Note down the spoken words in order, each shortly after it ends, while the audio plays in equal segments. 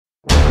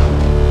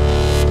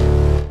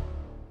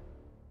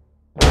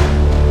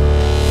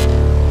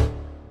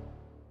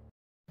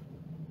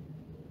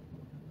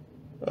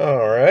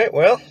Alright,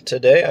 well,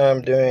 today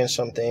I'm doing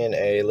something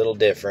a little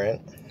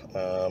different.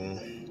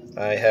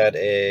 I had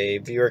a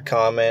viewer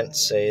comment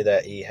say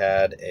that he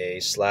had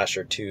a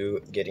Slasher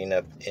 2 getting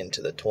up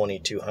into the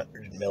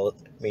 2200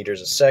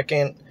 millimeters a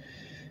second.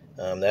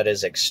 That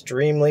is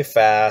extremely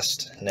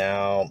fast.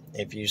 Now,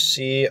 if you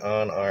see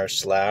on our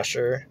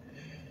Slasher,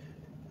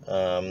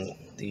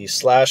 the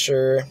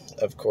Slasher,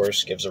 of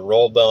course, gives a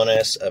roll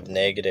bonus of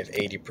negative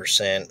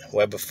 80%,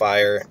 Web of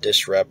Fire,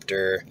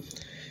 Disruptor,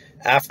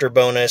 after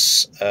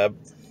bonus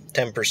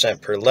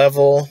 10% per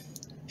level,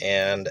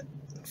 and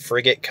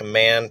frigate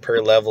command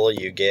per level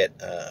you get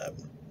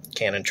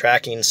cannon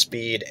tracking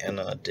speed and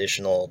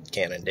additional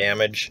cannon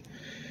damage.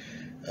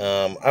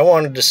 I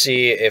wanted to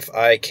see if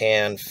I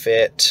can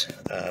fit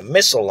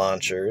missile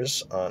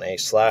launchers on a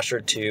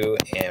Slasher 2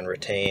 and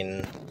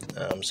retain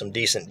some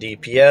decent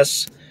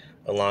DPS,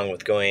 along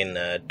with going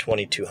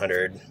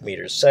 2200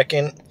 meters a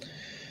second.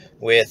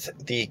 With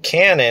the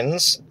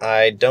cannons,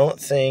 I don't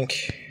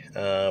think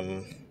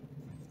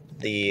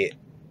the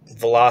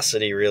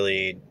velocity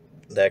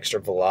the extra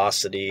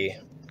velocity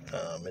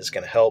is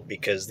going to help,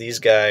 because these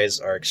guys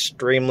are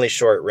extremely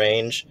short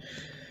range,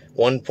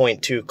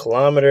 1.2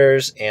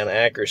 kilometers, and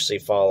accuracy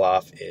fall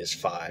off is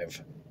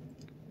 5.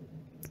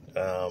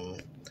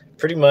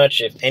 Pretty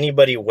much if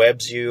anybody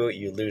webs you,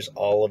 you lose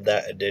all of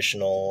that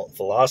additional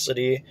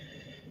velocity.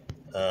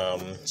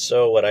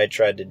 So what I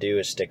tried to do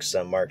is stick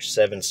some Mark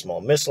 7 small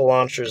missile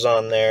launchers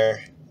on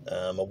there,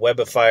 a Web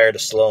of Fire to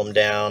slow them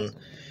down.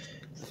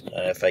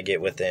 If I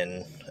get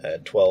within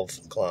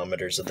 12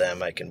 kilometers of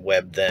them, I can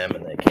web them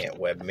and they can't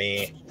web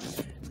me.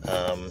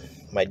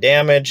 My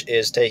damage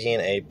is taking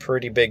a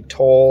pretty big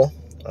toll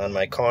on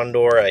my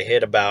Condor. I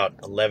hit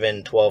about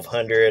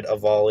 1200 a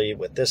volley.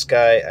 With this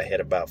guy, I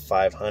hit about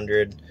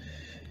 500.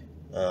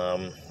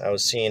 I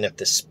was seeing if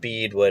the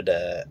speed would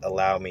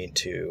allow me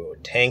to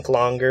tank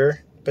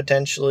longer,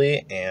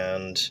 potentially,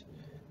 and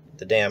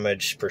the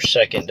damage per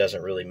second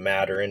doesn't really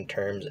matter in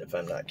terms if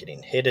I'm not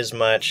getting hit as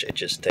much. It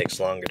just takes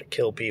longer to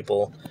kill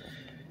people.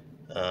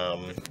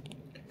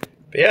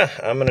 But yeah,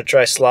 I'm going to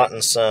try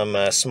slotting some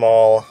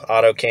small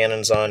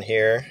autocannons on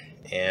here,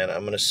 and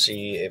I'm going to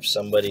see if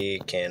somebody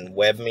can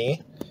web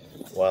me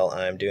while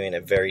I'm doing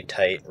a very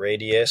tight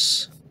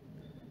radius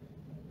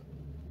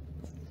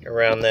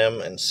around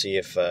them, and see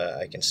if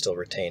I can still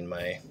retain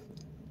my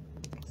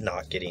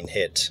not getting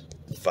hit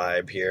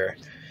vibe here.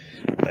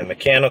 My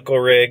mechanical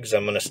rigs,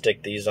 I'm going to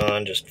stick these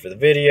on just for the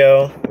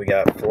video. We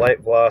got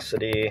flight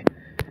velocity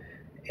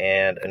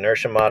and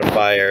inertia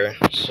modifier,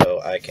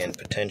 so I can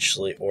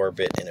potentially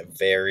orbit in a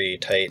very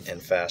tight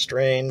and fast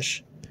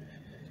range.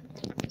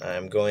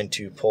 I'm going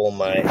to pull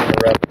my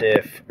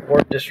interruptive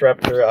warp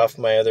disruptor off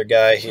my other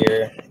guy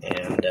here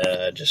and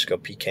just go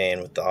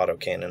PKing with the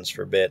autocannons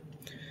for a bit.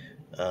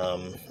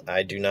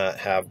 I do not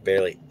have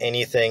barely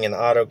anything in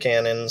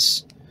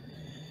autocannons.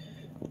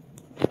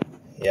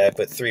 Yeah, I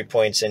put 3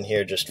 points in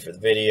here just for the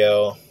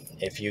video.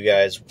 If you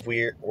guys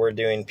were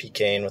doing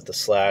PKing with the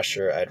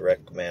Slasher, I'd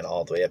recommend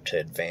all the way up to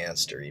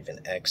Advanced or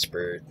even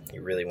Expert.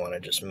 You really want to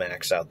just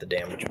max out the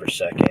damage per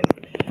second.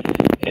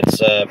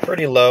 It's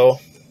pretty low.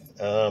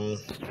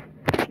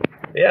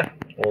 Yeah,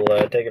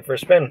 we'll take it for a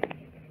spin.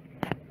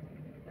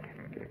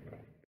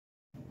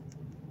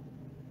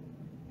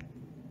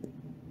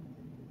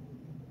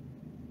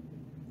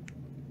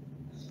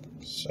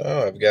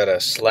 So I've got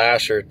a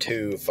Slasher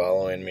 2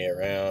 following me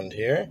around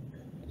here.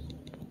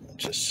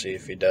 Let's just see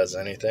if he does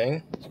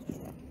anything.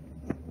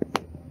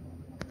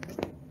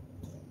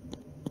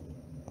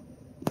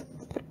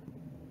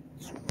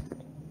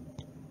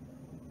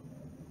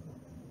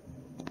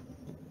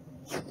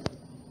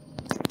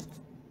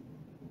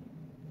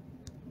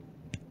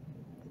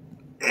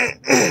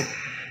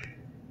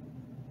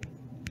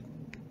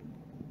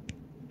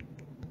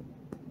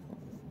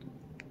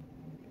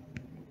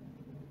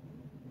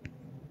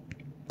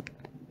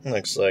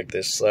 Looks like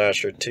this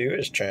Slasher 2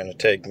 is trying to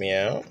take me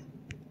out.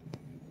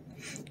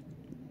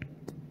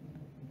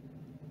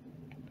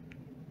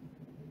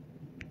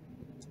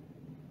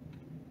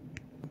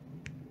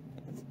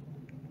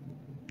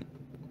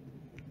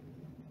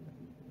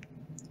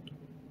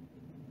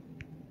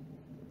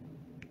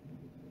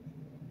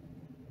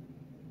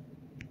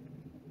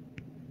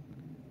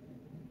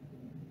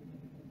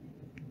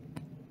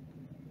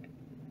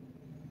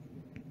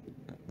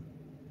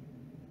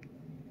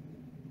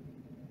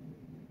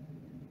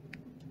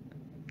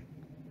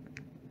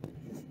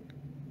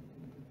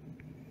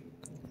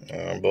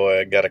 Oh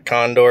boy, I got a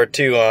Condor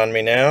 2 on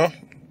me now.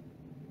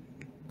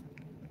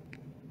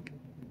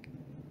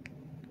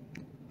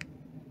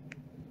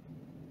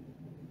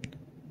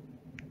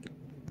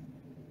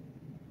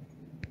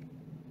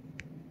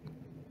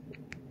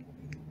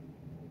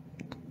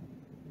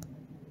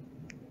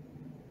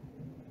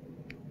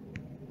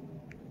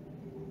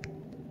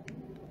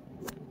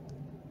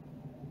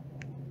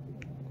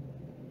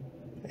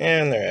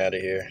 And they're out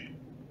of here.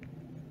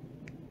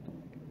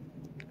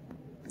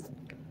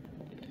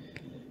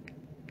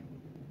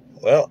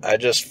 Well, I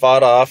just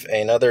fought off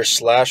another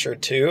Slasher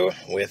 2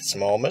 with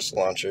small missile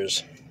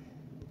launchers.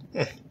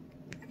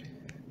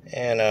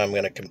 And I'm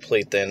going to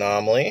complete the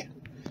anomaly.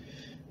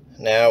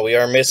 Now we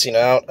are missing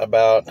out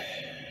about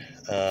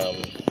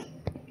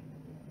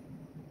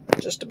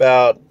just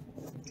about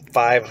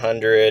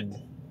 500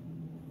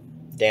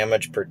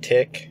 damage per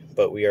tick,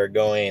 but we are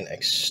going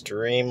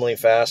extremely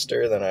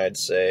faster than I'd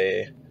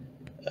say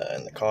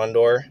in the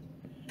Condor.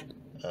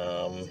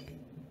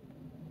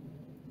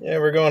 Yeah,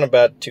 we're going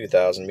about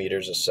 2,000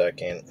 meters a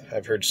second.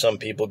 I've heard some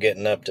people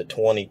getting up to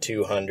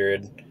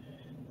 2,200.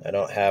 I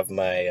don't have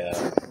my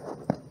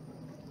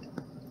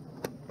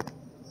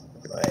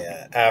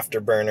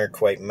afterburner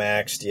quite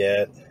maxed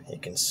yet. You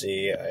can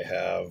see I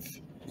have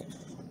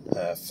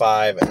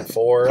 5 and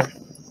 4.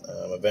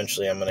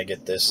 Eventually I'm going to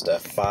get this to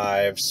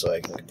 5 so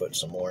I can put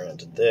some more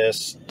into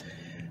this.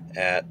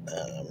 At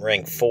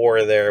rank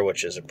 4 there,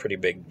 which is a pretty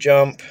big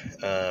jump,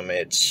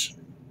 it's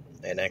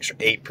an extra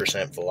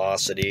 8%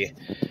 velocity.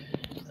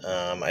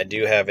 I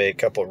do have a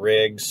couple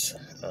rigs,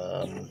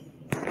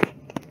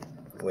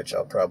 which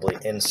I'll probably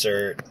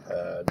insert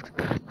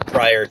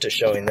prior to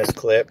showing this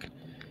clip.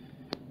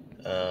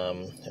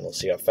 And we'll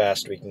see how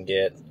fast we can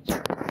get.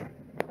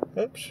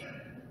 Oops.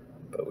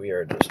 But we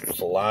are just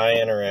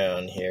flying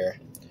around here.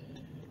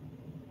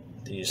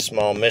 These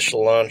small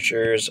missile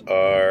launchers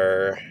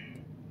are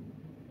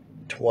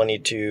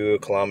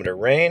 22-kilometer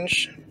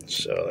range,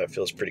 so that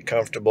feels pretty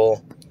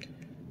comfortable.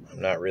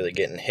 I'm not really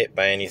getting hit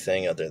by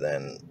anything other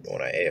than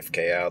when I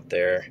AFK out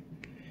there.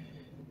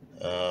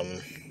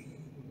 But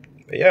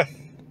yeah.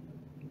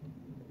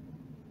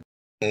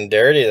 And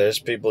dirty, there's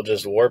people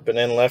just warping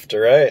in left to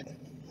right.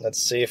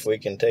 Let's see if we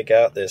can take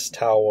out this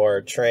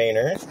Talwar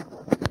trainer.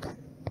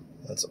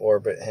 Let's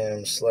orbit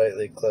him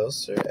slightly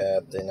closer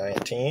at the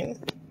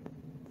 19.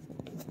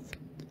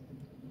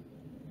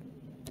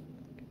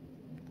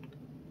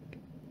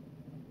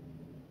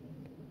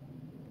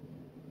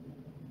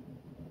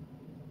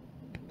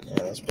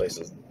 Yeah, this place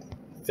is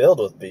filled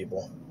with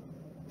people.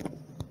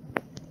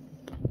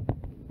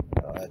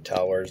 That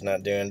Talwar's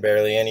not doing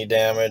barely any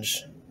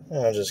damage.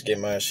 I'll just get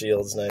my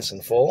shields nice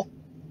and full.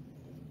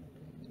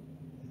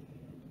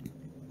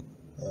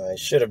 I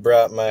should have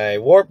brought my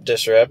warp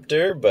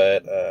disruptor,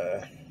 but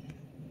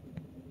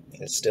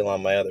it's still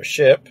on my other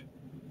ship.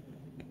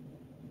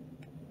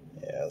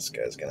 Yeah, this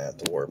guy's gonna have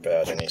to warp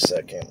out any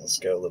second. Let's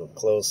go a little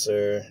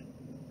closer.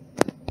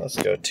 Let's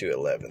go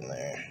 211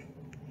 there.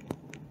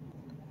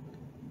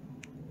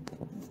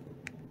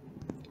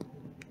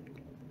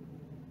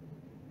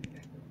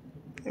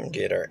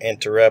 Get our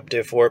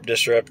interruptive warp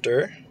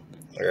disruptor,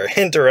 or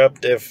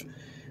interruptive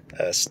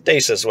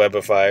stasis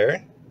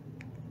webifier.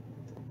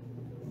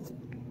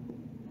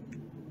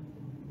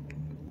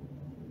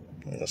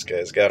 This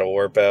guy's got to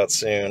warp out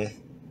soon.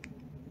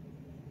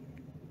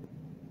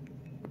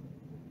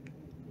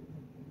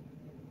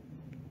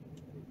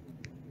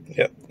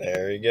 Yep,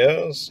 there he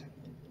goes.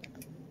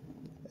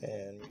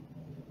 And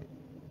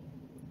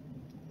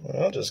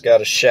well, just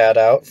got a shout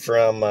out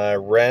from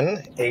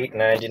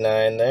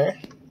Ren899 there.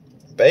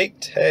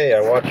 Baked, hey, I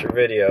watch your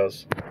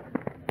videos.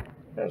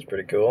 That's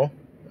pretty cool.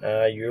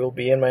 You'll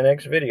be in my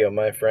next video,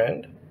 my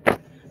friend.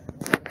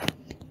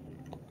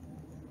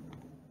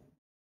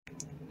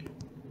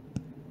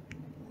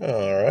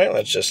 Alright,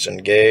 let's just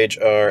engage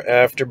our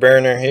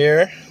afterburner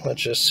here.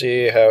 Let's just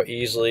see how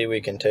easily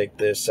we can take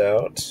this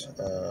out.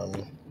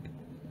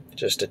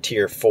 Just a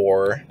tier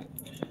 4.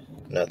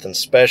 Nothing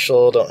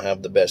special, don't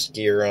have the best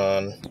gear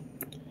on.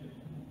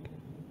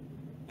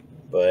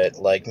 But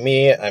like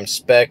me, I'm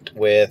spec'd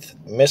with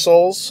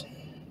missiles.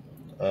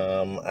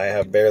 I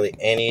have barely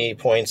any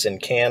points in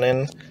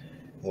cannon,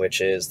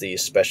 which is the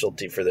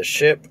specialty for the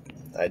ship.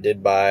 I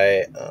did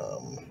buy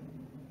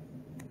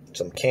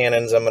some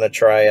cannons I'm going to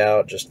try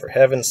out just for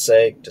heaven's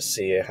sake to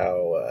see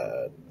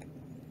how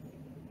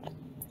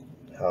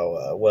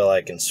well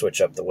I can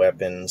switch up the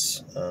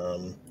weapons.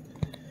 We'll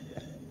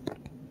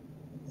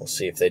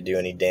see if they do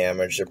any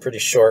damage. They're pretty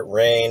short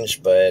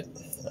range, but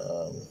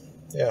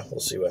yeah, we'll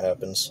see what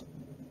happens.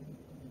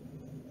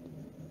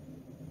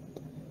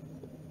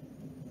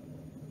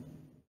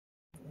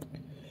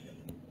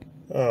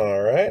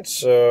 Alright,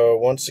 so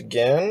once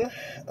again,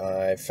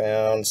 I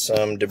found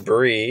some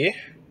debris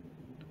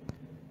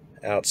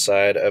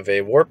outside of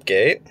a warp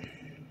gate.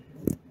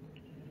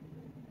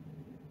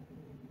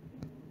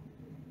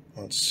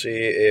 Let's see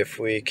if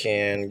we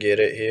can get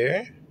it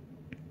here.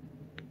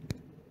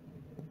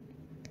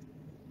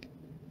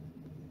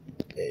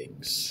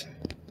 Eggs.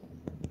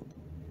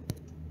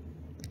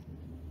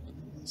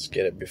 Let's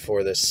get it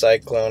before this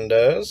cyclone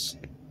does.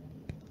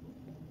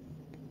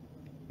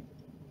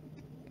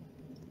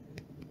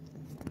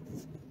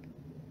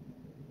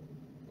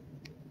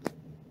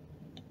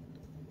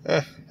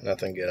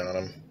 Nothing good on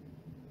him.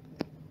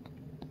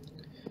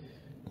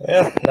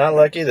 Well, not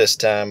lucky this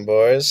time,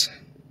 boys.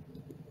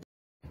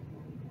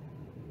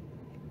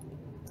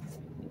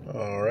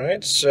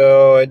 Alright,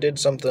 so I did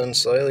something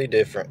slightly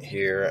different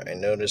here. I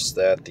noticed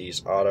that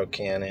these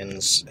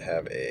autocannons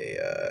have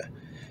a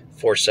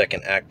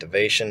 4-second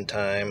activation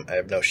time. I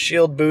have no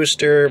shield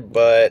booster,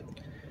 but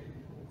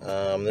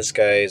This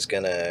guy is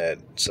gonna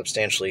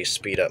substantially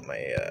speed up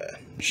my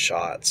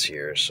shots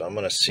here, so I'm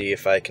gonna see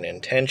if I can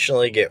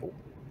intentionally get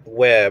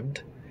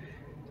webbed.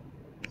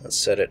 Let's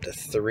set it to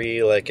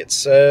 3 like it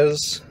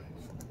says.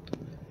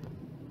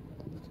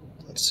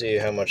 Let's see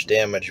how much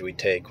damage we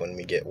take when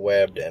we get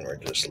webbed, and we're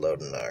just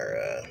loading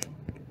our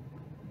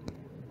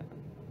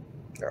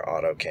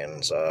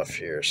autocannons off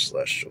here,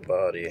 celestial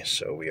body.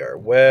 So we are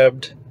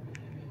webbed.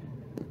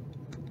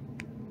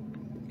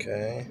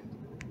 Okay.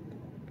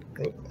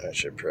 Oop, I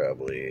should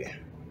probably...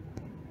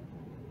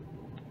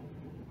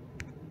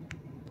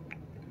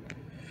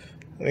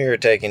 We are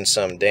taking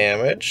some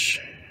damage.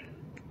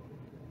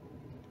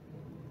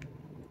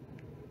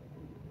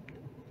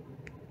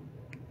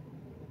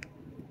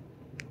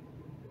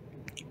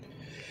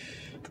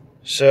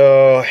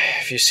 So,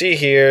 if you see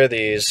here,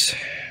 these,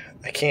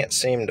 I can't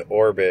seem to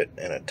orbit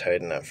in a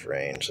tight enough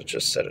range, so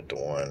just set it to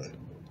 1.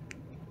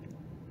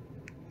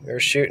 We're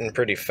shooting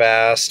pretty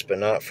fast, but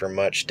not for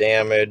much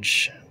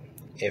damage.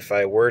 If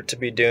I were to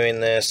be doing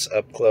this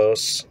up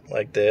close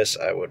like this,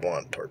 I would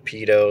want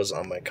torpedoes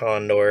on my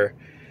Condor.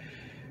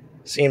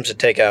 Seems to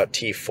take out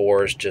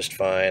T4s just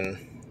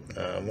fine.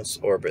 Let's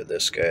orbit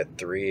this guy at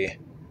 3.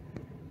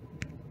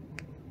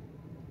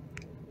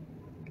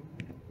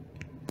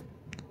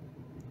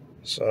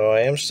 So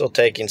I am still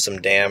taking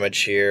some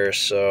damage here,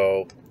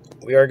 so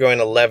we are going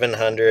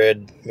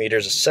 1100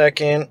 meters a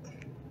second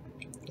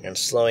and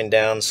slowing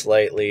down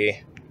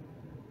slightly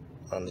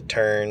on the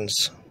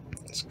turns.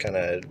 It's kind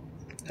of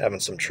having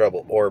some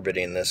trouble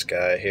orbiting this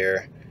guy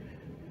here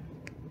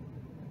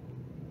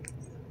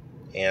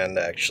and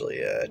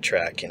actually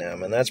tracking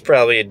him, and that's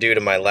probably due to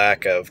my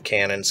lack of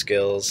cannon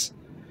skills.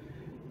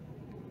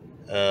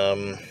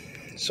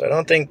 So I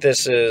don't think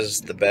this is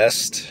the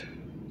best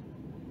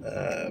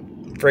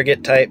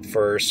frigate type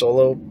for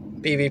solo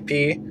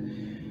PvP.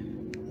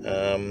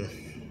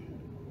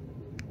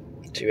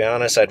 To be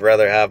honest, I'd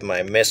rather have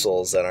my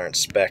missiles that aren't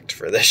spec'd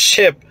for this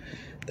ship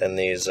than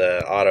these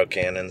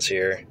autocannons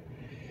here.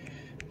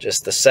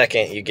 Just the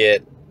second you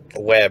get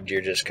webbed, you're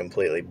just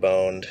completely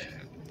boned.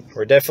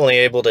 We're definitely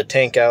able to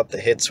tank out the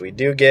hits we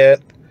do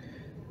get,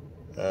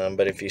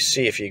 but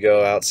if you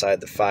go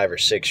outside the 5 or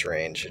 6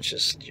 range, it's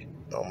just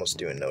almost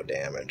doing no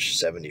damage.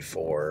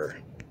 74.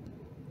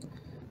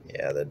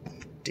 Yeah, the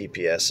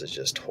DPS is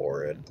just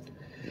horrid.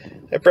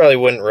 I probably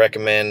wouldn't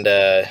recommend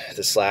the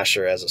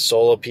Slasher as a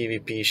solo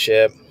PvP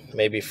ship.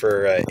 Maybe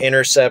for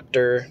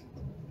interceptor,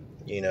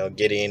 you know,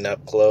 getting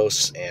up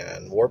close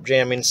and warp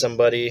jamming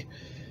somebody,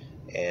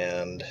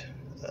 and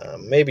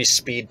maybe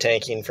speed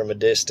tanking from a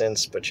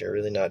distance, but you're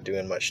really not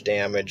doing much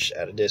damage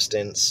at a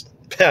distance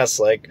past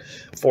like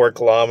 4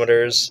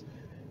 kilometers.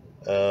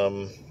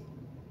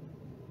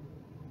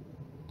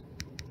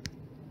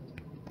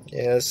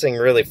 Yeah, this thing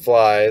really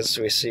flies.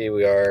 We see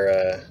we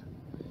are,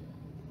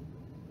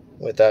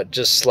 with that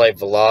just slight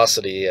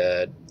velocity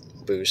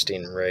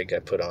boosting rig I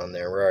put on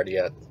there, we're already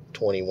at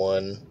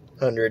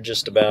 2100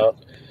 just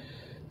about.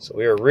 So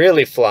we were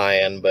really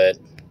flying, but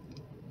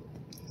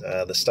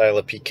the style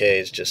of PK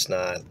is just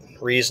not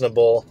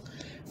reasonable.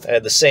 I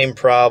had the same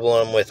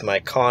problem with my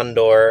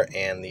Condor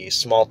and the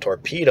small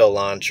torpedo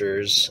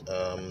launchers.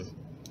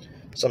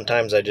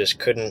 Sometimes I just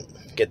couldn't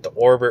get the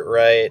orbit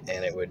right,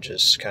 and it would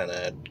just kind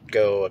of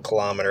go a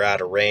kilometer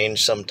out of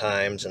range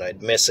sometimes, and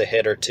I'd miss a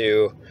hit or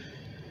two.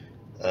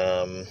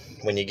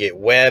 When you get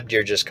webbed,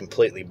 you're just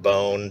completely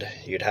boned.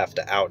 You'd have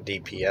to out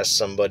DPS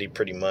somebody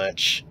pretty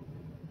much,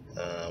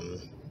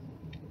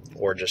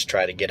 or just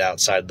try to get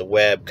outside the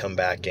web, come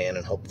back in,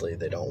 and hopefully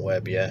they don't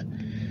web you.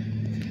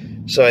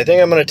 So I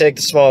think I'm going to take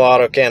the small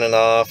autocannon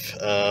off.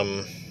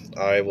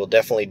 I will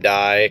definitely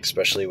die,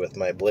 especially with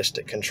my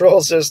ballistic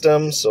control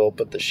system, so I'll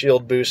put the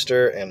shield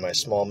booster and my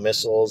small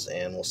missiles,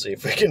 and we'll see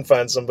if we can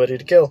find somebody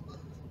to kill.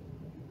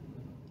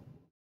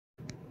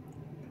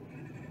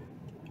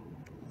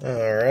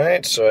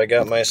 Alright, so I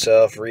got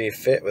myself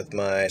refit with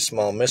my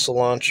small missile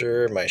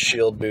launcher, my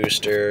shield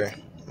booster,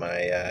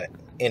 my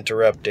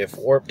interruptive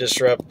warp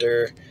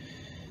disruptor,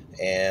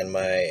 and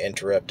my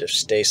interruptive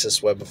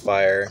stasis web of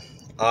fire.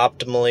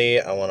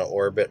 Optimally, I want to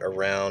orbit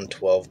around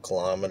 12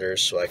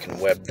 kilometers so I can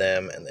web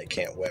them and they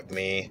can't web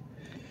me.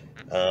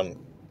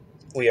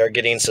 We are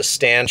getting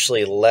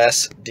substantially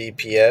less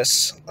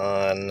DPS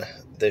on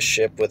this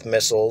ship with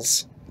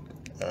missiles,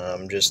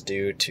 just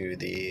due to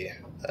the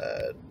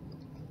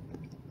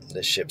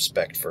ship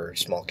spec for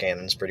small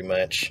cannons pretty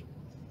much,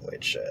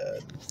 which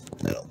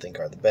I don't think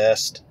are the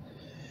best.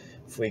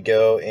 If we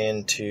go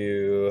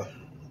into,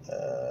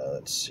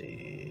 let's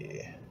see,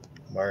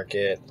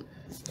 market,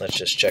 let's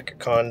just check a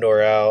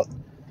Condor out.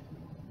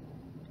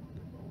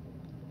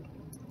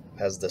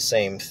 Has the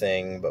same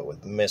thing, but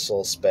with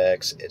missile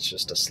specs. It's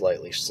just a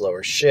slightly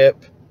slower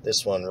ship.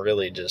 This one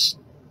really just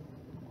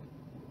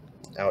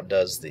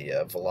outdoes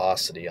the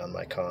velocity on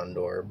my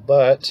Condor.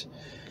 But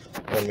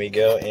when we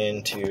go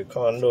into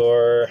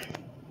Condor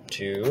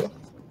 2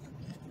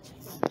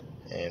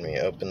 and we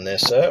open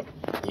this up,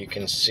 you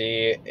can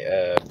see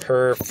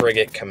per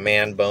frigate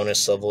command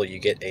bonus level, you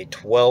get a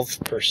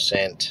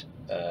 12%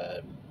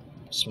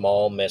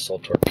 small missile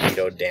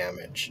torpedo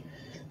damage.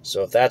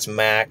 So if that's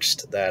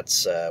maxed,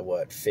 that's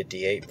what,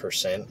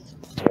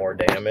 58% more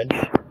damage.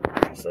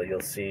 So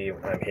you'll see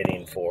I'm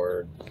hitting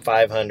for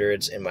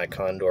 500s. In my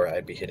Condor,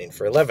 I'd be hitting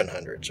for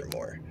 1100s or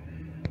more.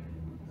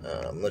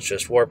 Let's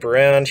just warp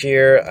around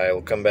here. I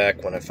will come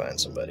back when I find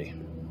somebody.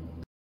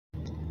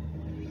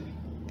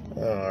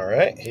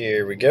 Alright,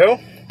 here we go.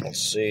 Let's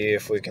see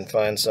if we can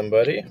find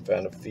somebody.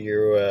 Found a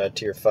few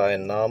tier 5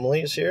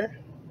 anomalies here.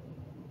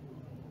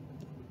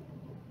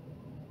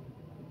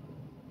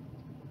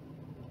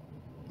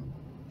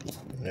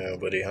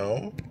 Nobody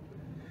home.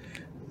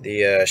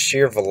 The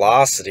sheer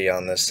velocity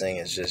on this thing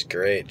is just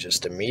great.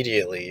 Just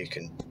immediately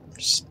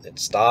it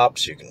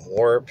stops, you can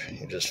warp,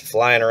 you're just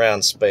flying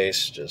around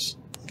space, just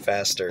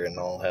faster than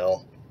all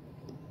hell.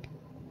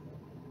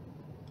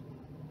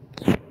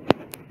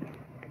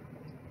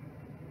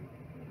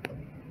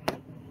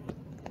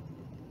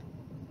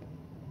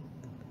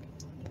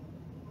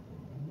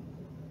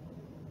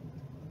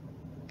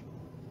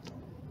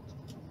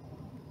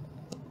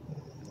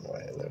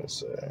 Why are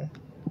those there?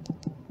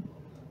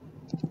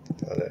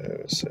 Oh,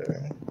 those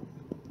there.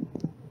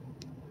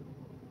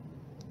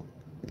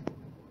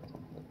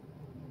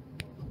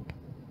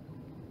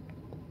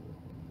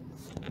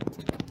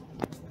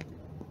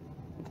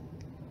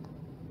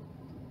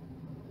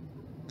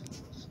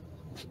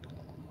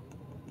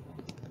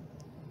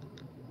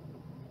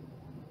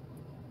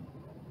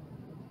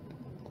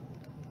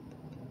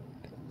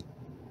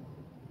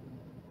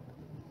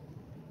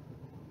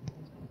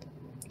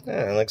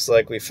 Yeah, looks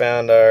like we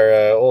found our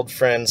old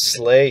friend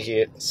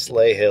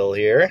Slayhill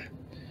here.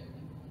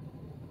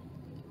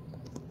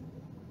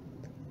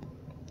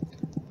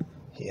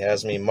 He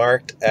has me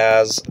marked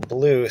as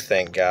blue,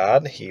 thank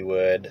God. He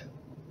would...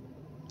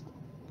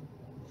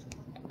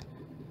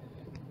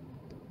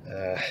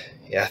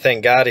 yeah,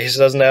 thank God he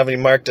doesn't have me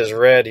marked as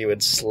red. He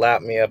would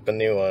slap me up a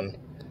new one.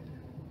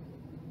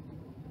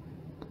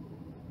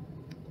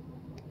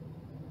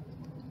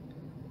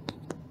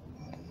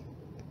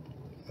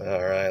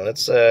 Alright,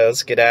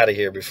 let's get out of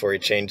here before he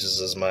changes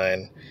his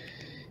mind.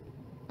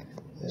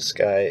 This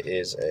guy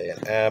is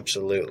an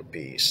absolute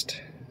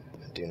beast.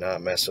 Do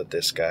not mess with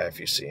this guy if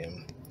you see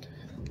him.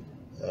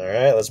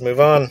 Alright, let's move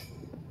on.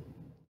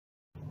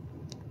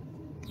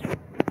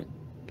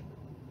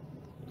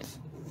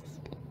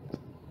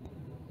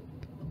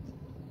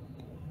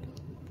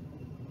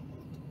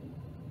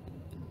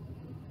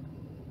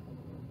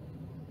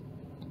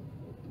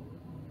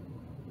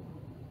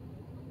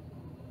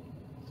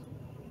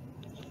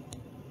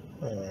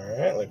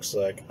 Alright, looks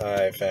like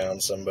I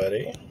found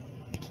somebody.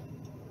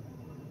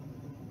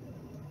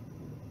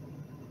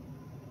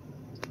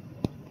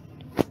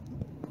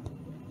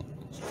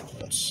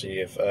 Let's see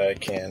if I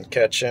can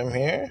catch him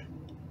here.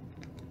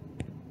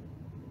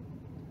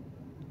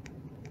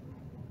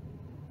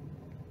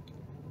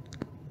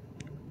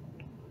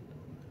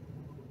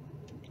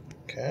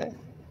 Okay.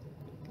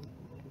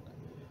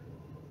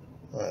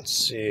 Let's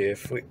see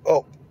if we...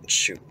 Oh,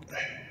 shoot.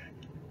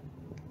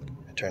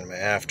 I turned my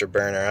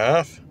afterburner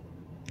off.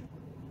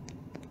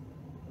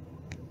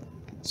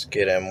 Let's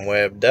get him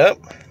webbed up.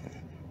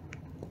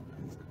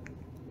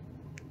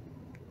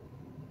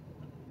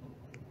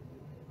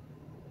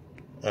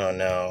 Oh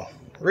no.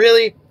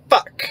 Really?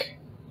 Fuck!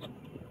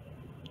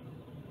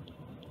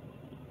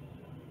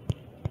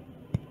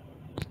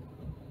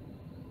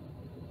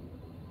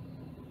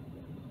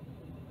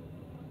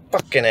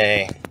 Fucking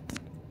A.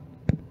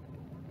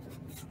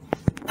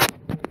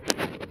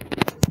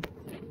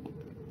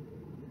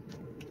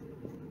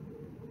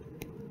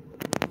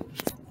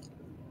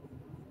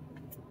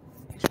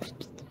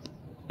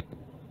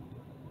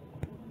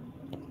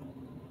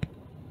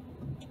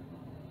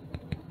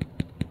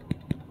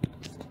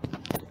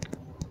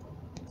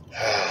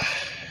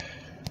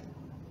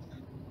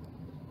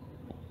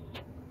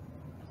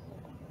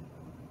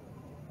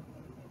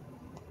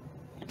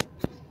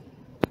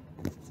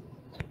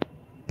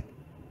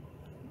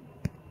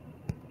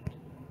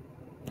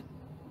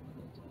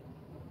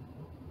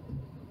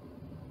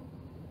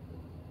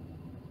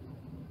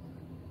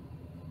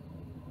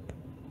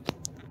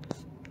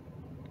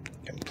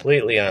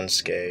 Completely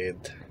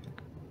unscathed.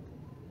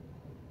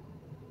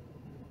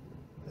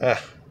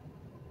 Ah.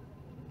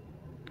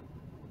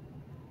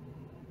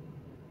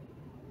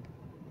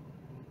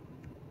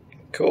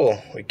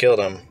 Cool, we killed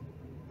him.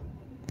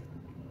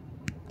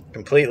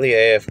 Completely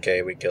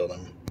AFK, we killed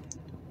him.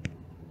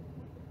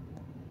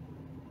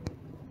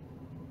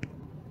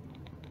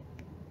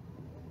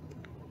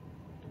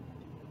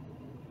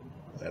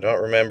 I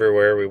don't remember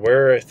where we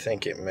were. I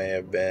think it may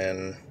have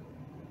been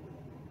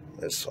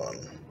this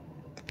one.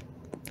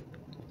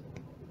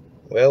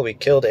 Well, we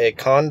killed a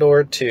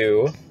Condor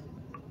 2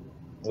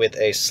 with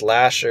a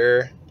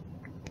slasher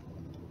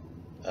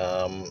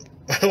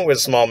with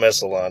small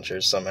missile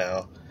launchers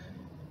somehow.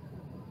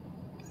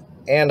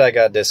 And I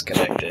got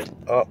disconnected.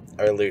 Oh,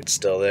 our loot's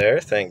still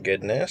there, thank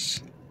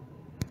goodness.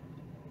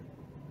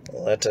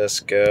 Let us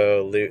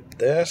go loot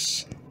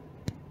this.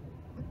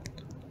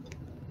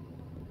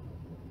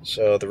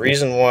 So the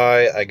reason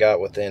why I got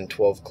within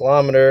 12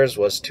 kilometers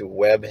was to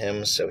web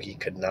him so he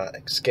could not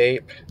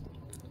escape.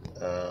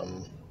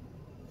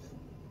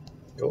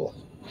 Cool.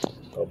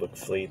 Public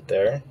fleet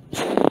there.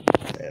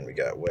 And we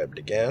got webbed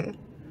again.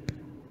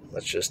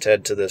 Let's just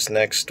head to this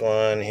next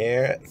one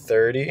here at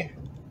 30.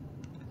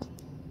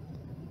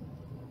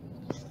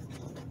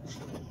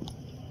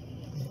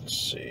 Let's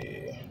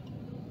see.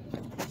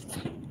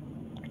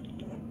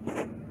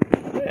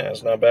 Yeah,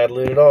 it's not bad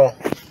loot at all.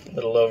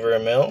 Little over a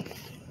mil.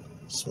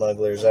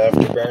 Smuggler's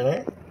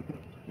Afterburner.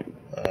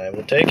 I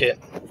will take it.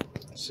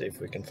 Let's see if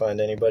we can find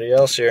anybody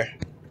else here.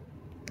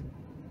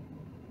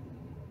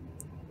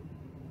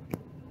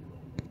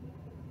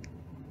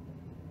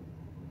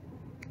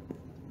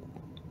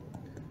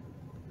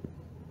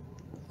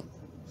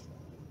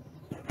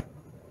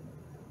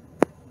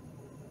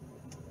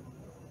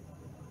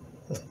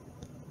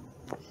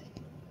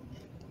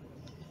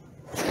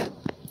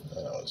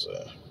 That was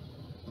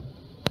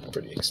a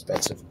pretty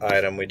expensive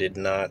item we did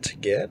not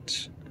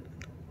get.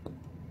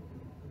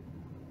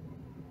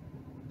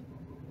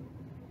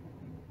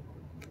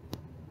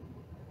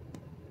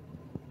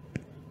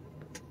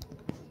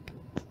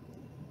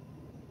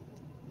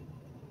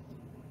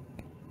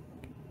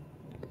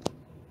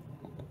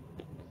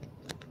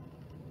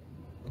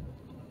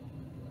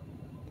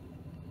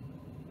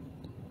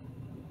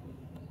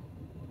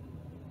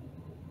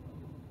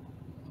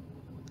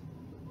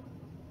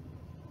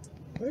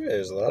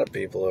 There's a lot of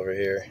people over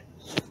here.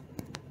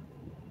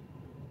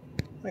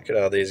 Look at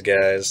all these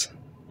guys.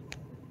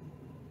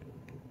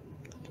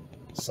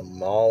 Some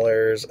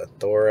maulers, a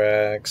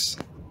thorax.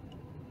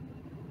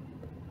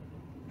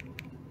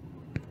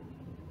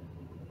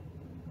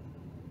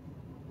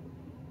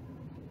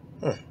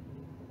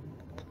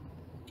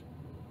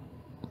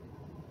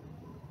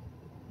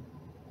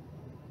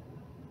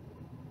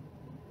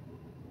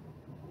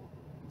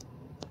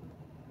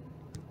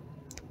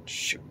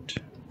 Shoot.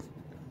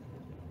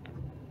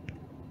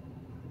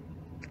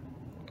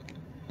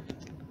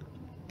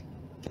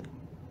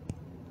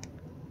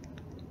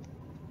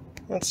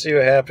 Let's see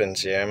what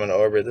happens here. I'm going to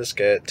orbit this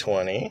guy at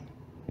 20.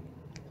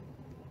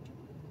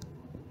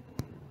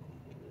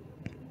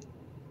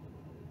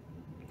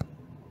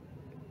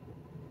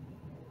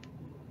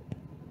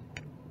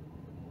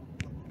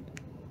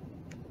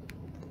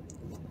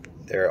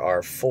 There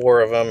are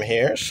 4 of them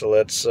here, so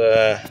let's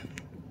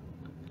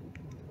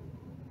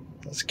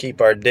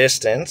keep our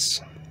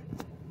distance.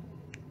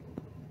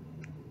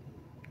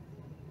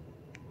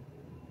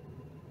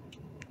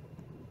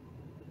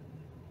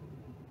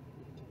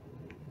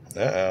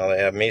 Uh-oh, they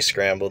have me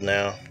scrambled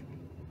now.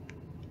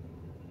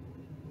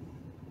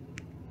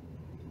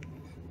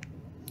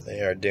 They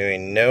are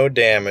doing no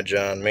damage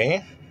on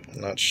me.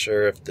 I'm not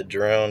sure if the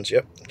drones...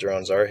 Yep, the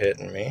drones are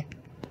hitting me.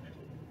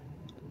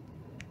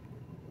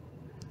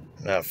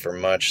 Not for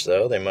much,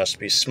 though. They must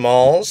be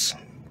smalls.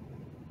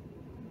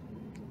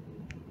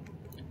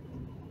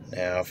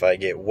 Now, if I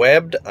get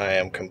webbed, I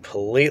am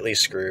completely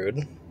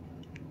screwed.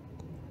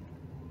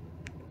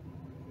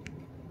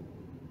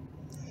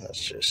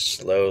 Let's just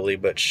slowly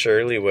but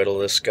surely whittle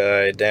this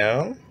guy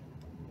down.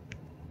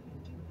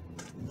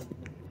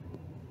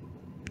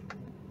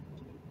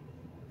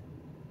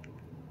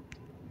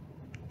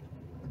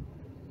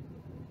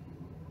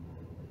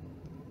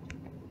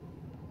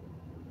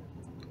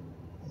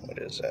 What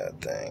is that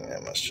thing?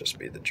 That must just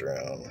be the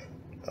drone.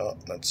 Oh,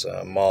 that's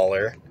a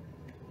mauler.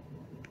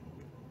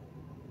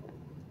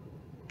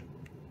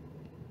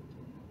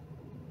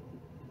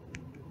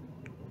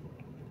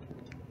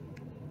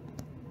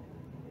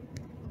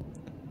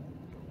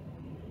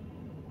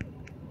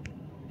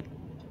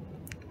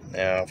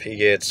 Now, if he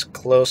gets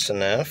close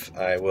enough,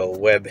 I will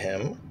web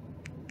him.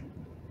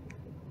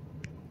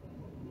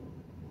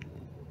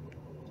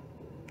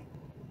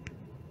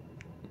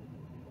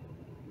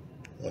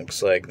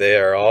 Looks like they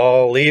are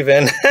all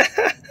leaving.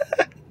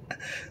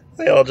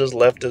 They all just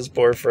left his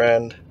poor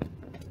friend.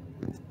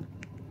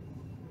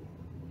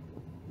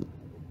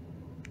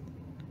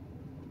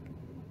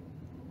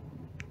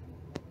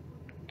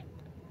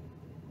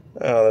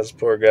 Oh, this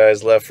poor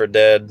guy's left for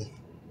dead.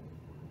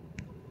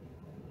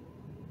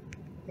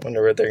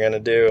 Wonder what they're gonna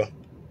do.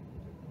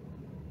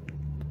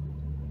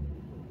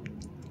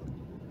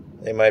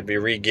 They might be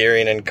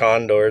re-gearing in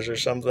condors or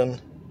something.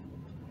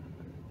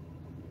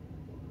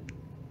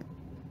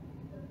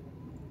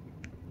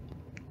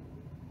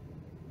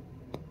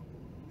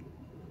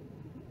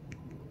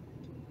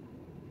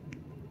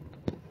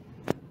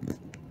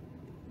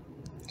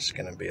 It's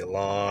gonna be a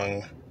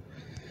long,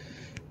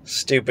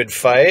 stupid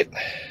fight.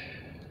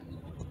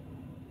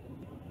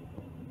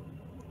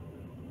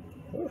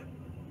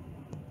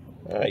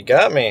 Oh, he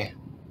got me.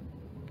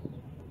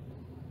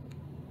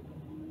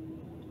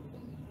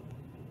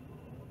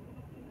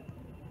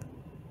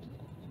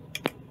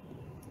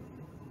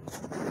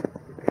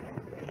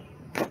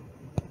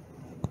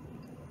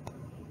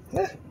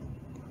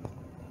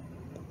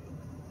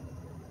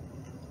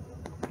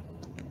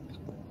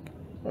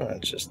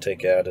 Let's just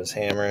take out his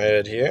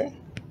hammerhead here.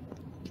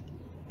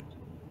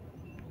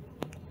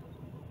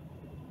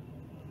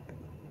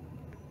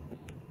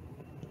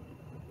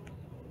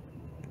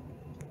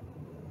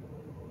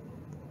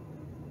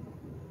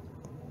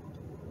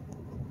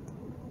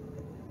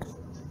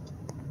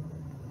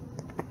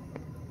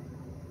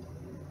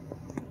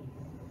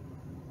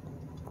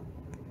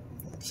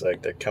 Looks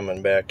like they're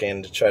coming back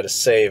in to try to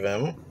save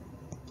him.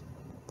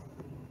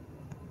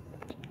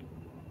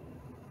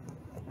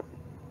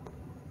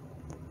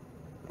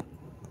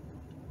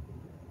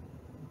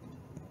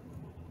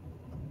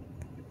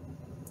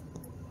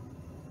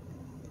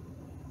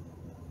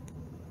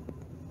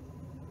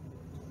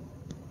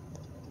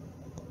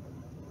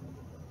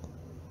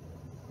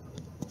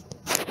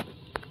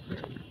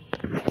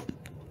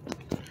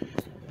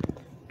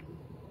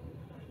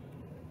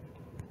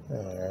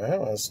 Alright,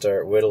 let's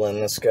start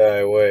whittling this guy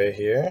away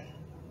here.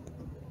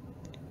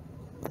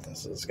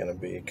 This is going to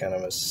be kind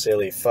of a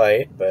silly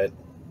fight, but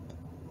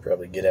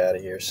probably get out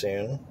of here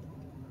soon.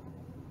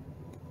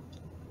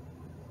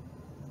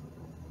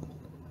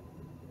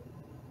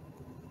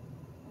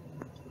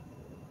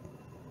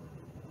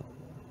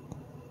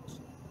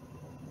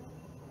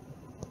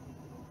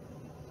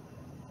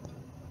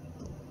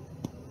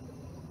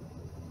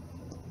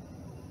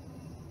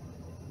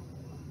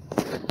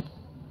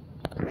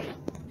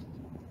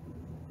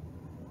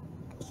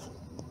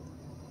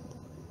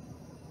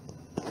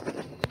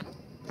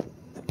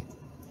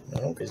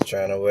 Nope, he's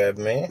trying to web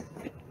me.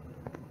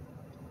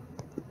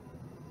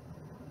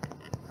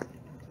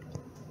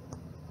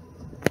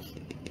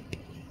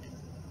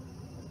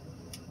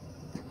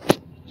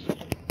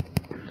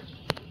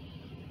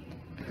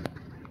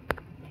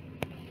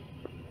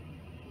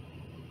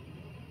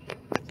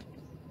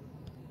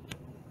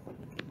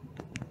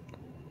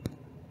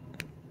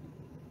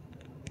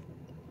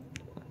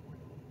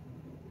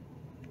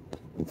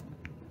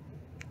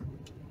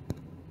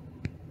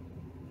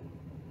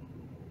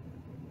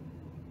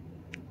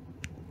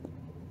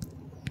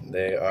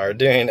 They are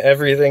doing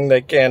everything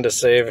they can to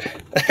save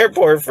their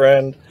poor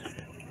friend.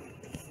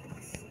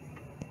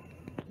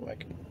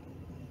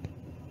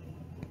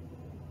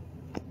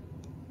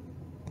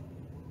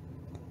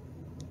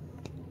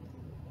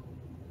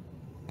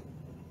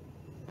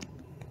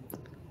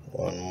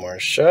 One more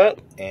shot,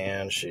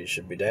 and she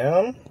should be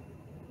down.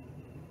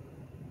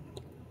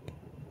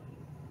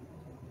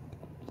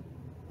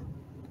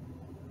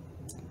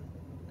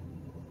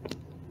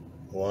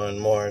 One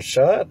more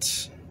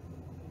shot.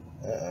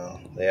 Uh-oh,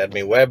 they had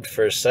me webbed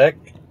for a sec.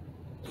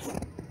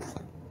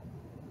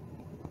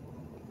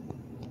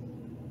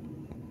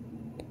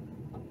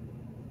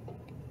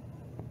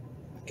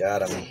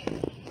 Got him.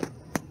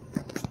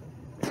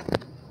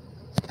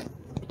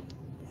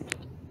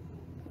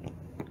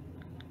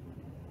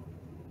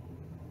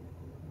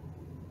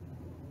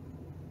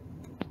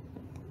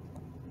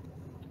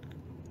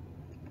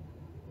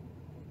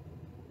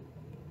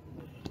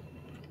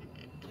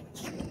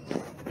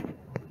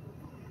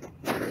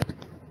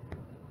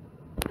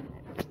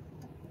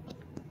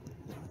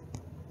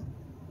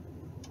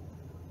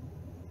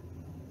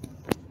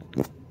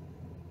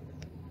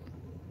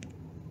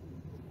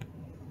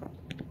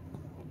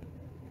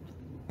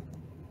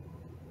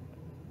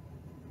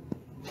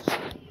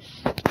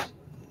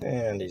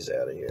 And he's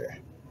out of here.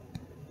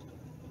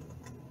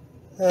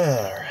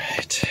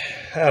 Alright.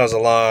 That was a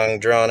long,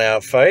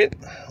 drawn-out fight.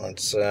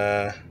 Let's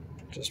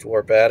just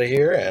warp out of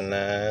here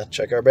and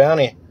check our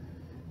bounty.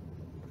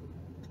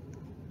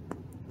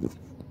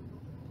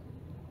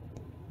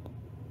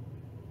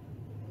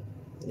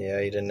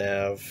 Yeah, he didn't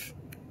have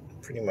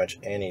pretty much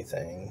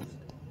anything.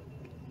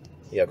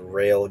 He had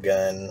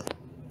railgun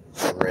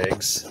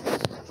rigs.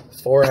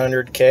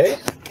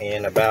 400k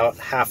in about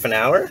half an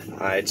hour.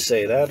 I'd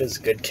say that is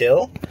a good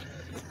kill.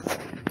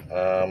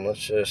 Let's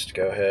just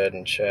go ahead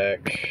and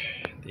check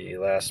the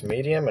last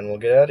medium and we'll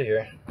get out of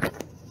here.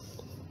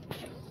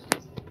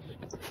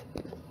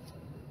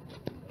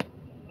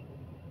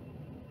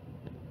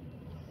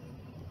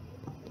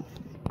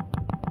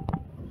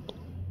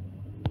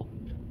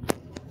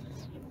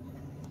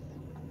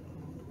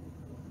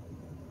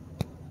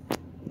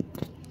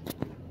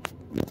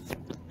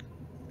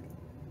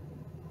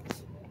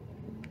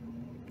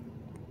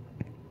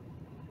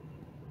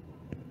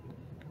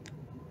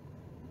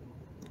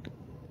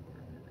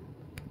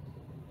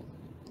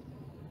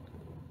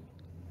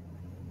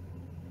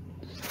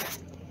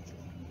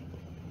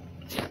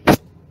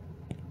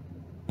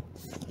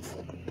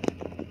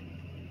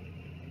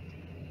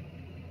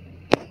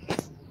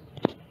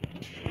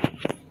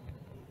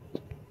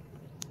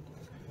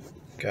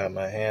 Got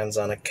my hands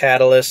on a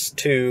Catalyst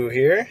 2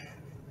 here.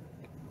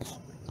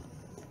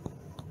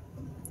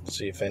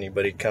 See if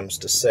anybody comes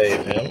to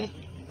save him.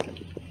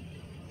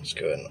 Let's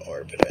go ahead and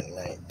orbit at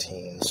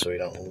 19 so we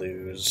don't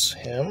lose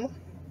him.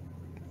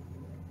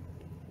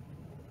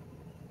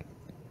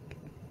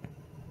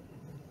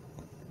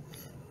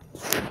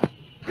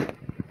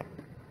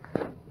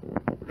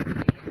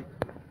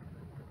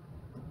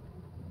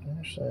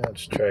 Actually,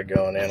 let's try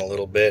going in a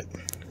little bit.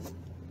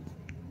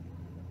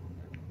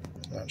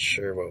 Not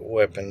sure what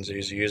weapons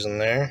he's using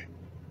there.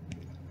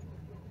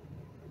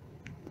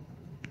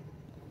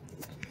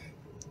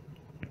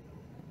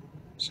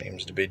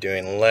 Seems to be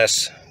doing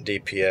less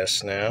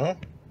DPS now.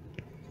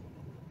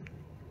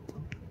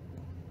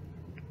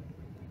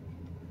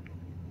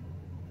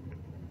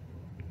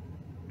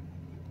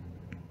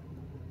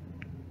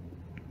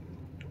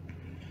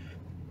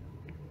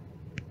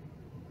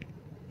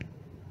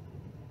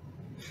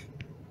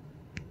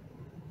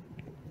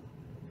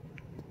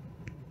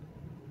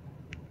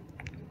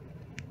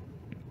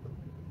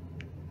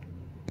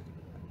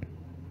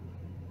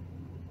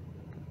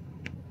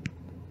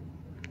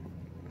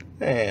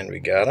 And we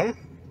got him.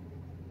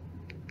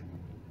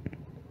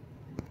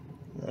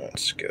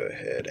 Let's go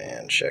ahead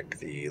and check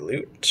the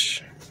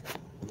loot.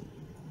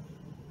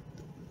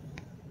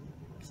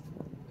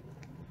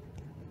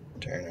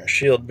 Turn our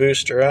shield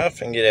booster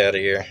off and get out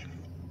of here.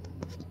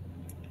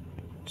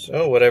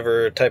 So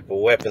whatever type of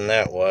weapon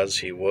that was,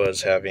 he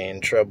was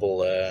having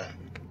trouble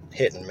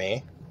hitting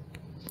me.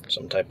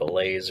 Some type of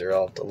laser.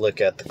 I'll have to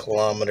look at the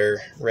kilometer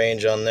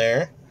range on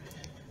there.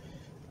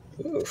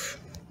 Oof,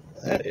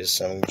 that is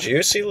some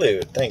juicy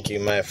loot. Thank you,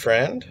 my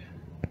friend.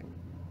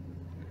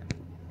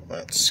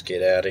 Let's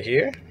get out of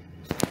here.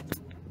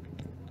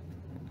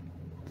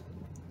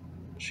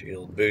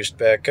 Shield boost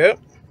back up.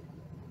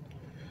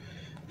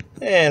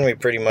 And we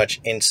pretty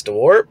much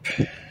insta-warp.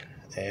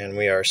 And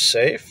we are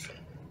safe.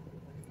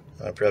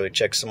 I'll probably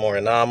check some more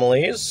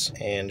anomalies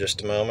in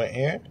just a moment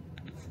here.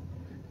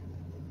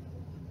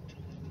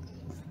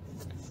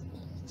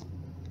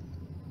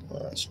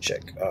 Let's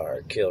check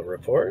our kill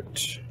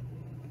report.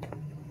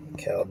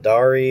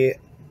 Caldari,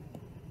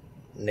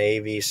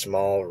 Navy,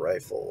 small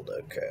rifled.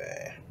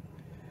 Okay.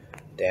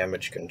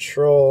 Damage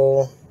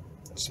control,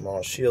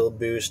 small shield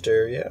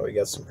booster. Yeah, we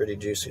got some pretty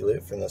juicy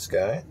loot from this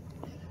guy.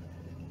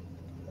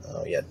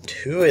 Oh, yeah,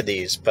 2 of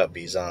these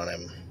puppies on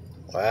him.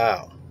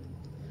 Wow.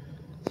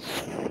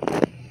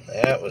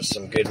 That was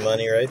some good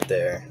money right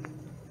there.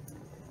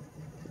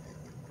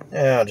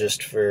 Now,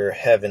 just for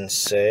heaven's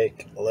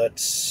sake,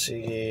 let's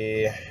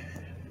see.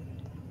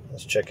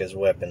 Let's check his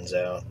weapons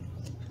out.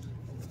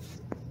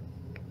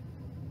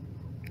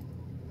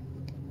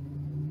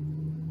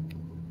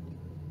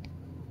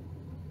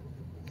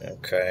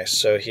 Okay,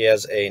 so he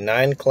has a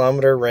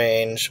 9-kilometer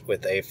range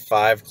with a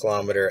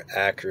 5-kilometer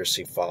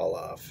accuracy fall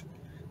off.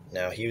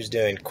 Now, he was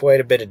doing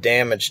quite a bit of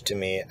damage to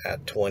me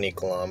at 20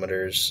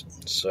 kilometers,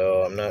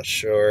 so I'm not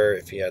sure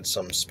if he had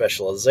some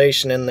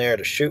specialization in there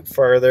to shoot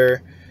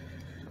farther,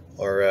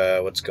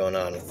 or what's going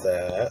on with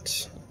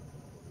that.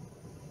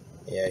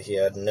 Yeah, he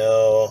had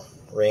no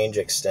range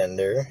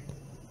extender.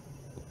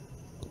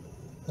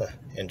 Huh,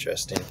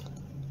 interesting.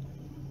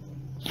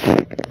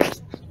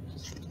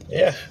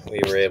 Yeah, we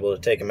were able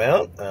to take him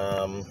out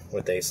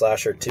with a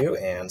Slasher 2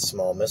 and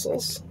small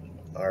missiles.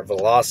 Our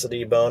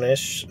velocity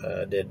bonus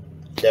did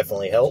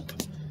definitely help.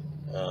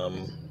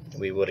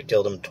 We would have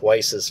killed him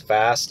twice as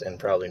fast and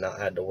probably not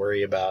had to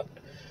worry about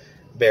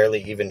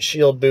barely even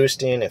shield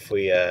boosting if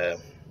we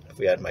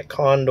had my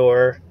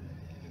Condor.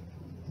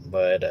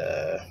 But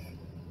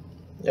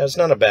yeah, it's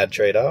not a bad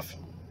trade-off.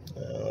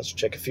 Let's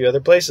check a few other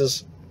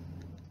places.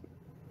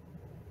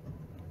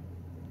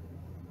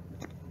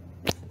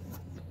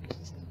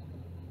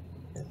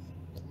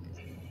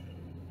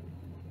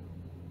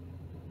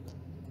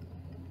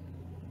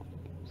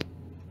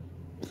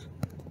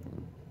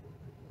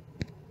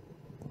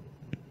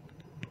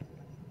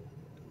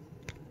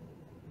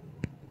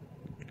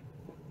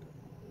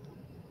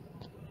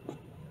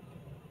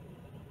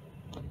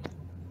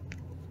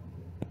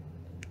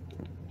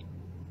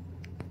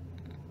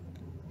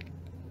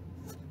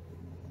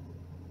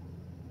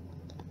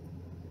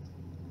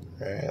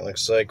 Alright,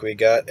 looks like we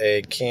got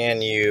a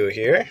Can U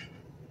here.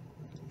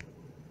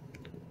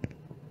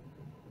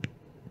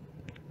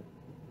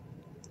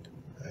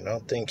 I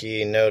don't think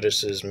he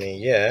notices me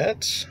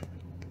yet.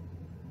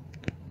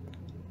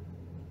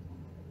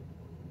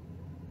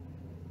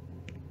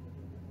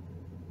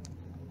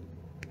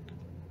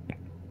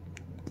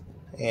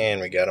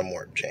 And we got him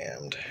warp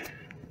jammed.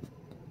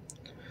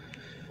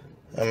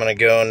 I'm going to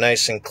go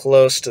nice and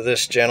close to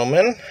this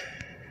gentleman.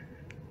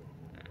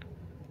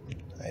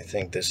 I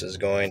think this is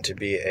going to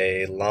be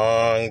a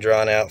long,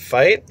 drawn-out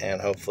fight,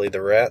 and hopefully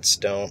the rats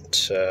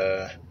don't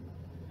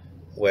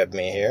web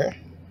me here.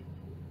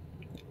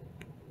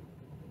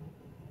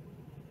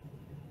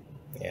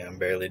 Yeah, I'm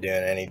barely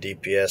doing any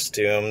DPS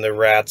to them. The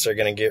rats are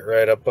going to get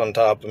right up on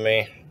top of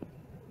me.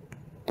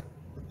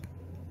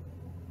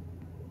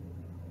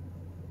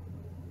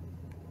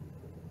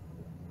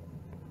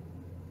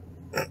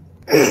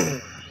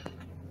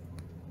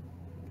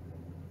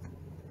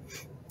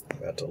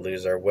 About to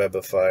lose our web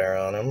of fire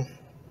on him.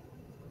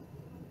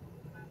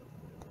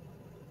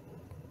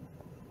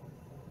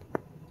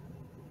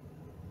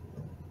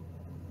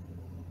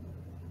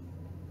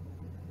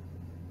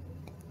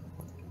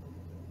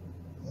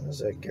 What is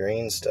that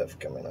green stuff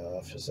coming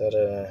off? Is that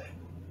a...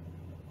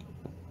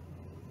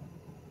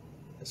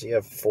 Does he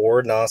have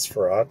 4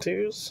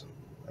 Nosferatus?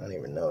 I don't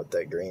even know what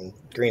that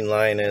green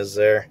line is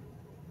there.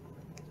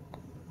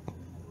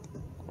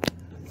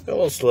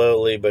 We'll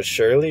slowly but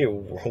surely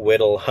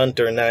whittle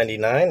Hunter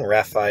 99,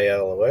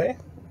 Raphael away.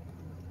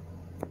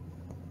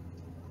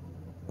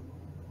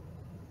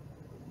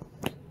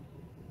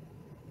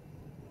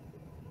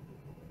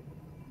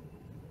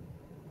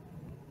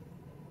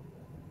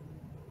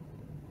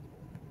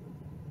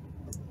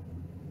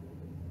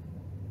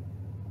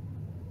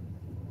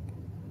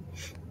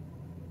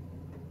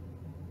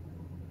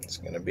 It's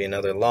going to be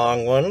another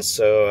long one,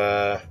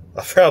 so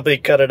I'll probably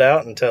cut it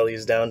out until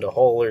he's down to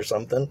whole or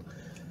something.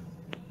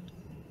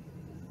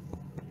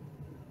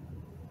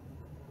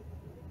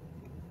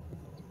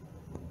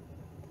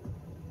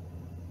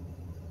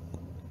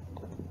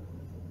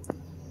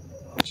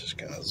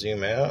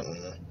 zoom out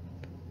and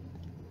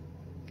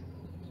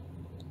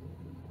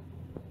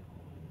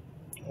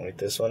wait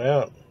this one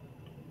out.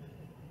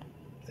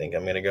 I think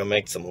I'm gonna go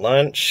make some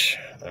lunch.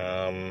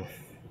 I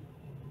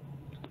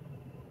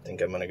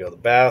think I'm gonna go to the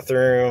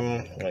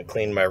bathroom. I'm gonna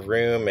clean my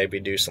room, maybe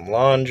do some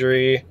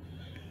laundry,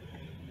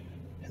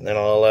 and then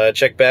I'll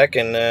check back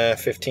in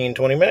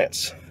 15-20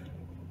 minutes.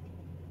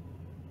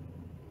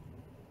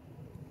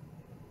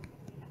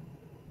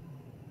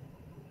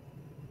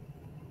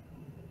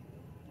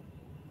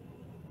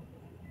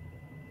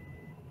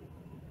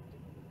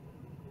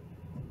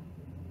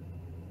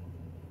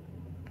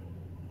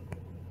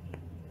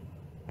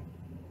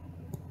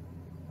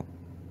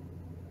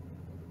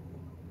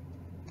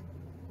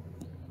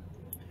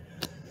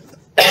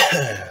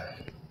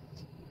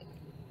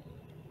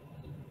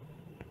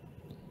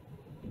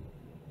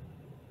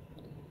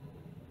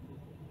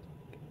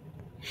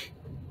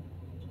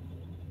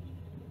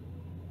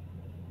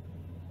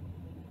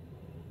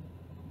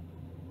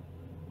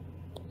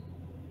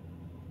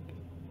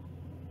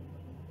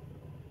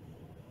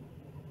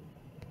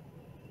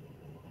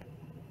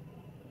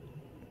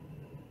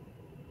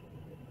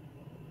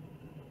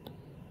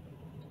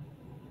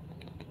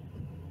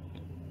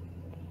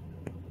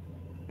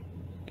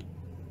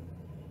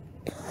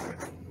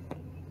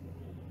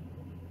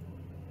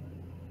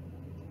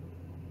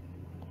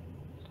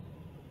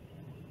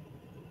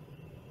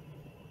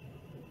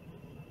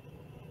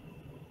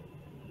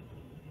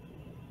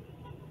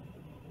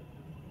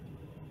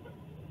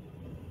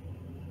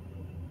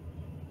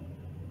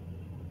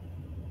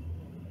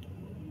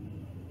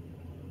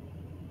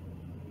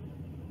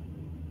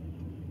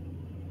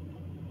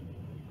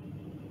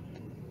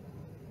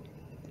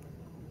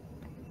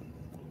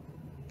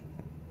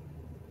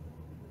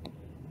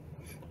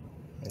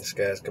 This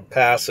guy's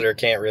capacitor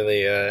can't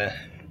really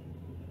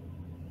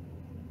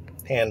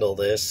handle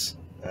this.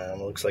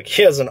 Looks like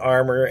he has an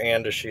armor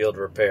and a shield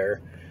repair,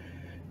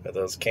 but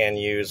those can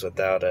use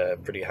without a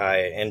pretty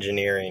high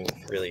engineering.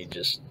 Really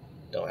just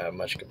don't have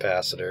much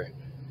capacitor.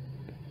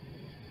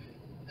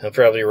 He'll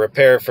probably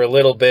repair for a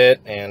little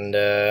bit and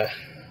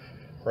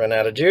run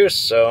out of juice,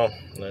 so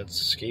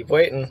let's keep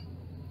waiting.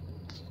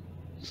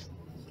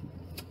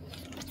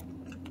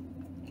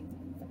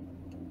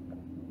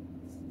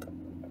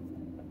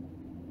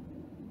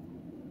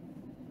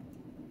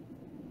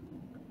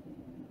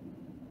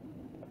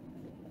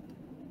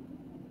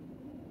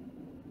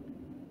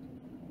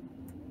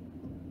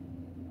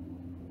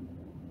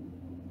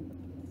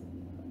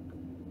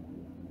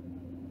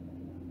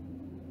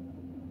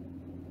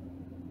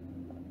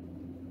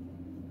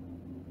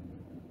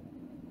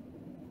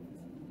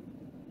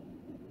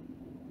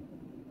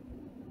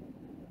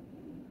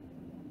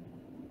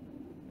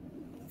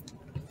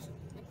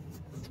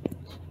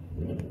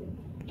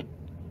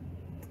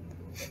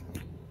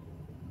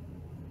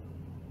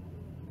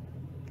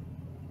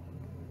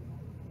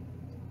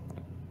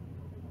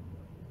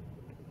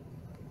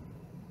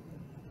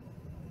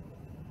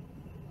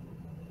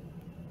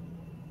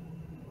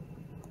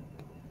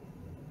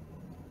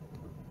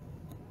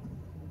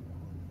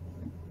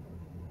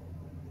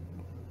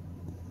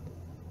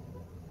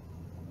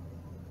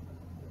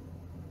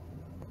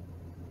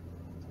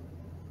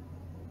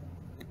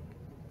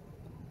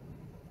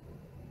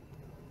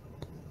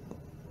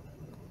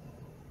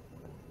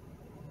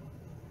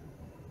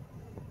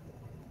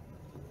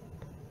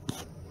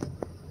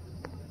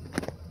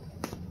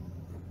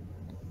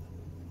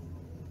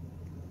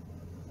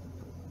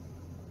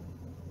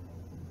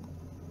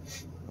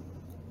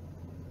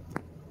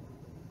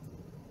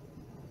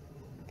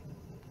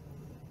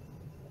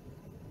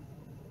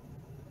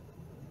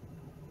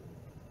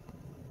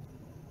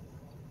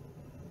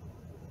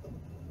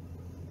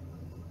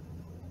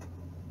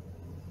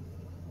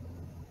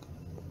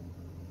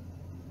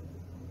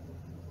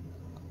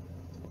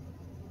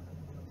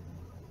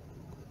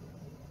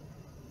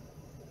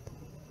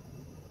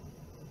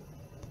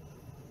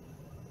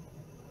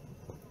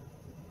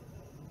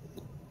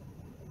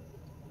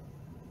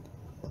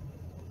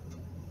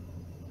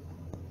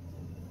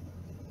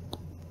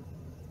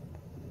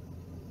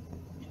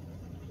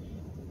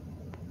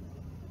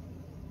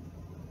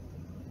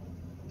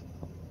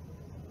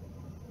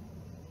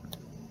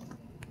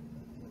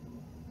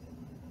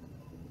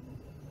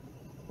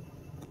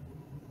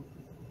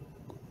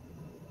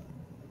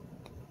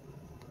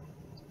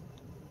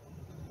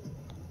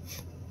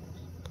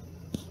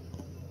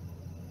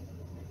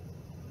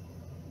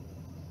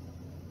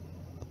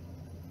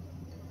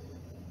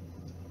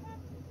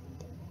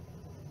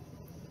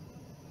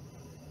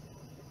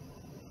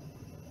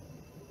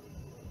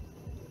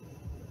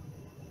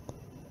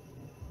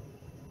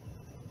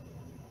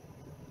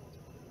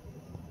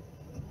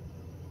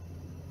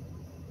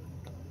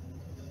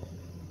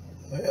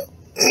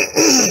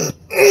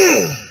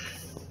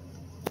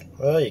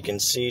 Well, you can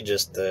see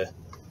just the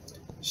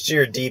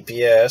sheer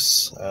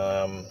DPS,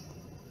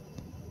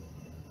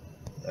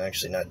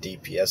 actually not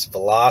DPS,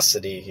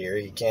 velocity here.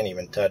 He can't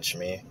even touch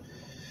me.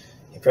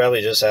 He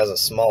probably just has a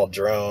small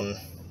drone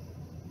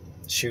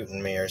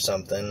shooting me or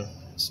something.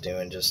 It's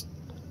doing just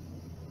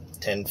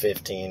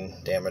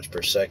 10-15 damage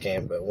per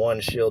second, but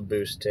one shield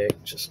boost tick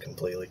just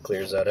completely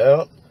clears that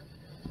out.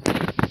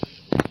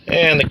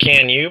 And the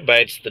Can-U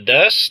bites the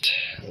dust.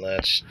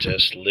 Let's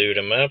just loot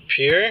him up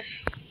here.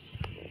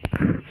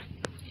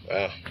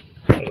 Wow,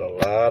 there's a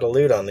lot of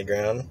loot on the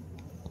ground.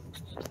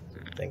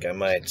 I think I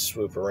might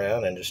swoop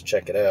around and just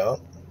check it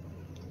out.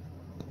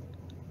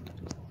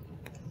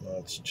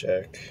 Let's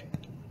check.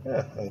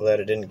 Yeah, I'm glad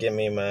it didn't give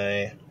me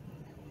my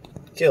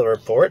kill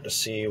report to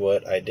see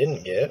what I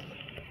didn't get.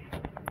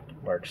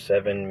 Mark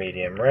 7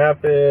 medium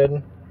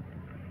rapid.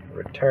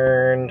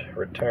 Returned.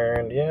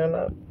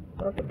 Yeah,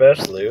 not the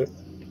best loot.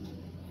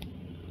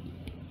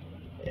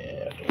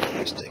 Yeah, I can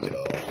just take it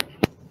all.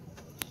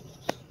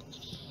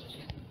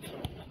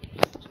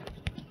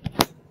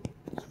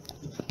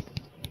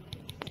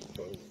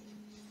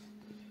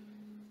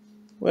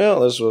 Well,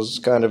 this was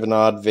kind of an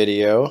odd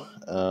video.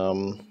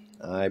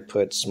 I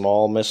put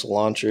small missile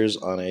launchers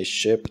on a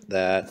ship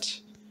that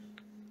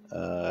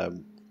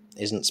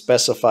isn't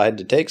specified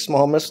to take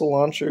small missile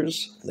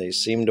launchers. They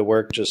seem to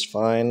work just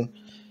fine.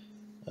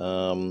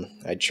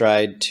 I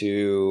tried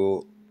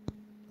to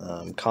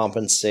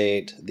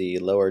compensate the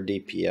lower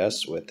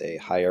DPS with a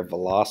higher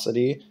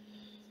velocity.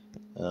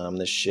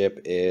 This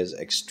ship is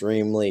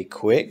extremely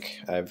quick.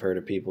 I've heard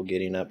of people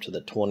getting up to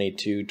the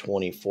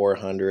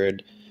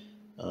 2400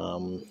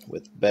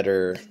 with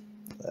better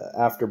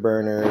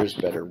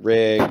afterburners, better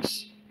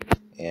rigs,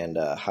 and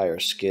higher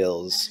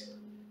skills.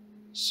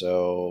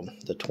 So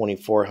the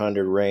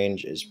 2400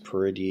 range is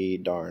pretty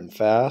darn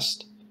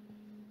fast.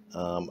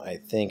 I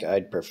think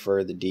I'd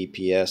prefer the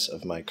DPS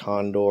of my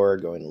Condor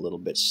going a little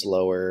bit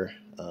slower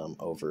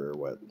over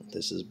what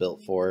this is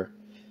built for.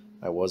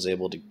 I was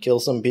able to kill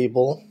some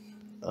people.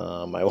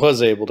 I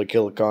was able to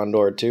kill a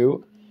Condor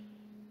too.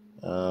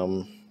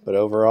 But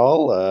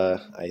overall,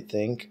 I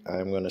think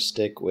I'm going to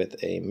stick with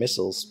a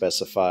missile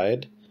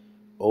specified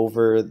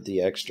over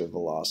the extra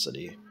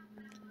velocity.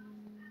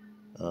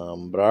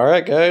 But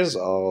alright guys,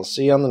 I'll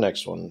see you on the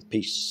next one.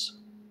 Peace.